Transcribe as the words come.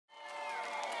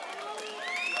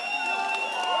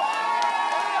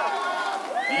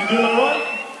You doing all right?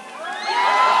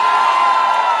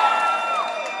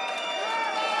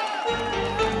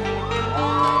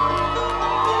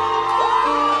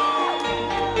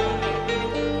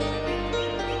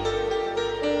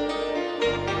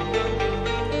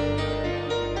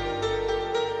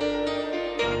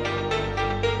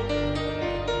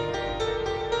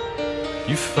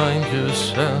 You find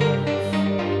yourself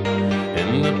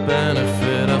in the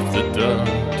benefit of the doubt,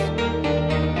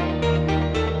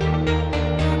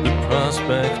 the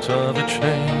prospect of a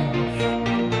change,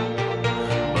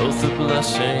 both a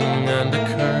blessing and a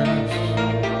curse.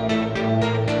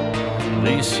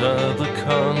 These are the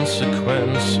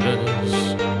consequences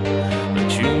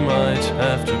that you might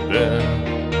have to bear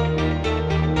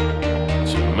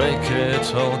to make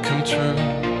it all come true.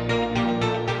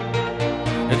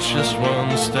 It's just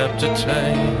one step to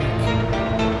take.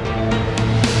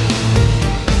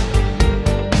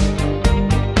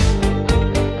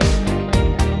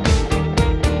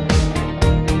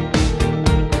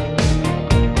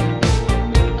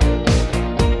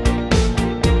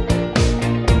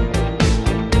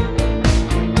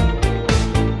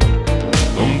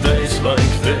 On days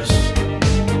like this,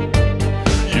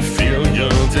 you feel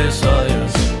your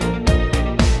desires.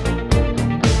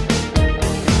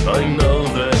 I know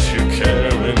that you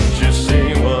care and you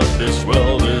see what this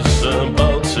world is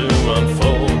about to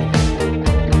unfold.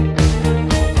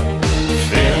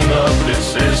 Fear not, this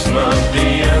is not the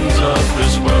end of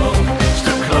this world.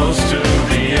 Step close to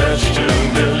the edge to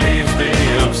believe the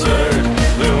absurd.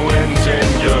 The wind in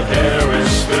your hair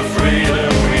is the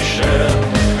freedom we share.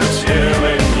 The tear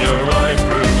in your eye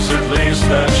proves at least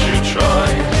that you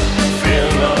tried. Fear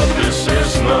not, this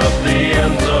is not the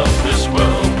end of this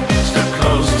world. Step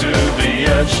close to the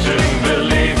edge to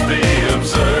believe the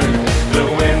absurd. The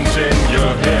wind in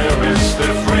your hair is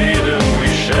the freedom we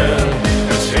share.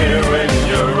 The tear in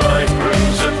your eye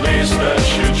proves at least that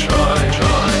you try.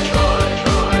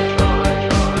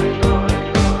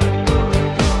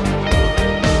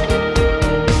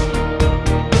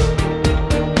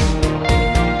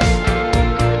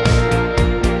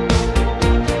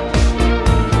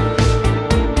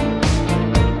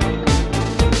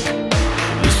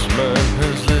 This man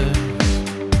has lived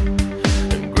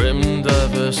in grim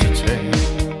diversity,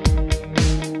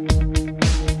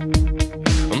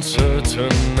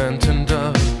 uncertain and in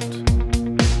doubt.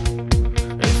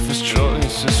 If his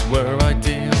choices were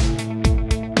ideal,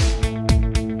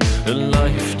 a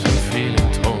lifetime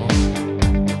feeling torn,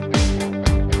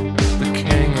 the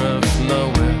king of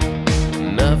nowhere,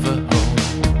 never home,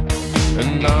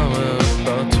 and now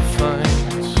about to find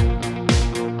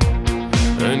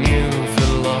a new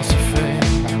philosophy.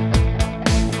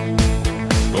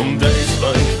 On days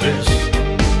like this,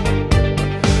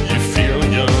 you feel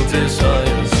your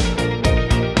desires.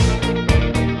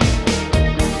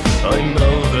 I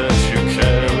know that you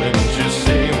care and you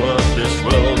see what this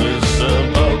world is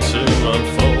about to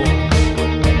unfold.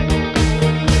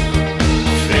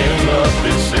 Fear not,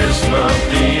 this is not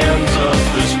the end of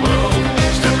this world.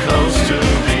 Step close to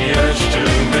the edge to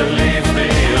believe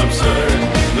the absurd.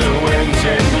 The wind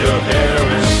in your hair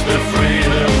is the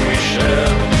freedom we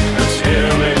share. The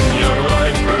tear in your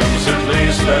eye proves at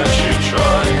least that you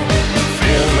try.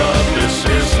 Fear not, this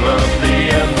is not the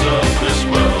end of this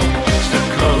world. Step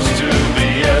close to the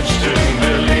edge to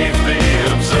believe the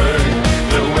absurd.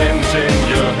 The wind in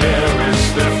your hair is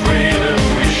the freedom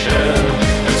we share.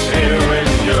 The tear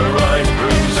in your eye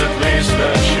proves at least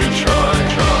that you try.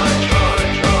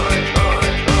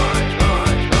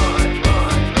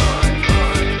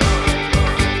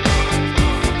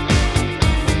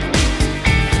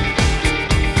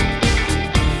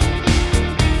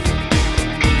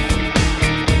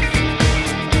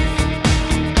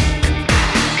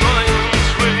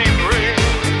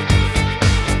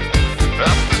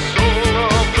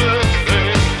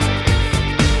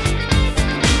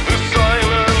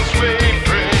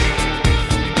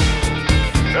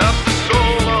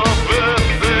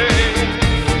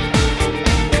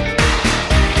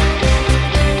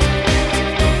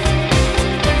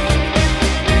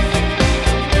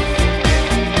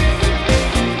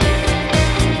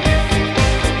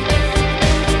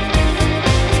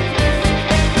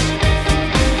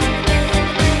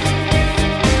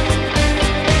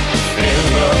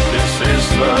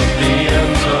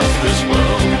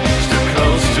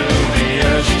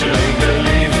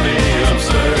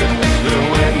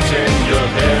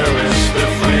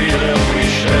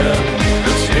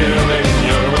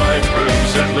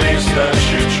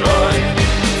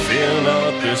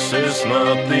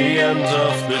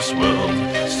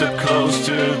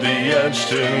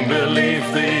 believe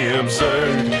the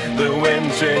absurd. The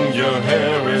wind in your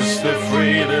hair is the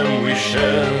freedom we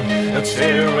share. A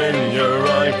tear in your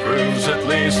eye proves at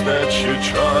least that you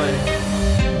try.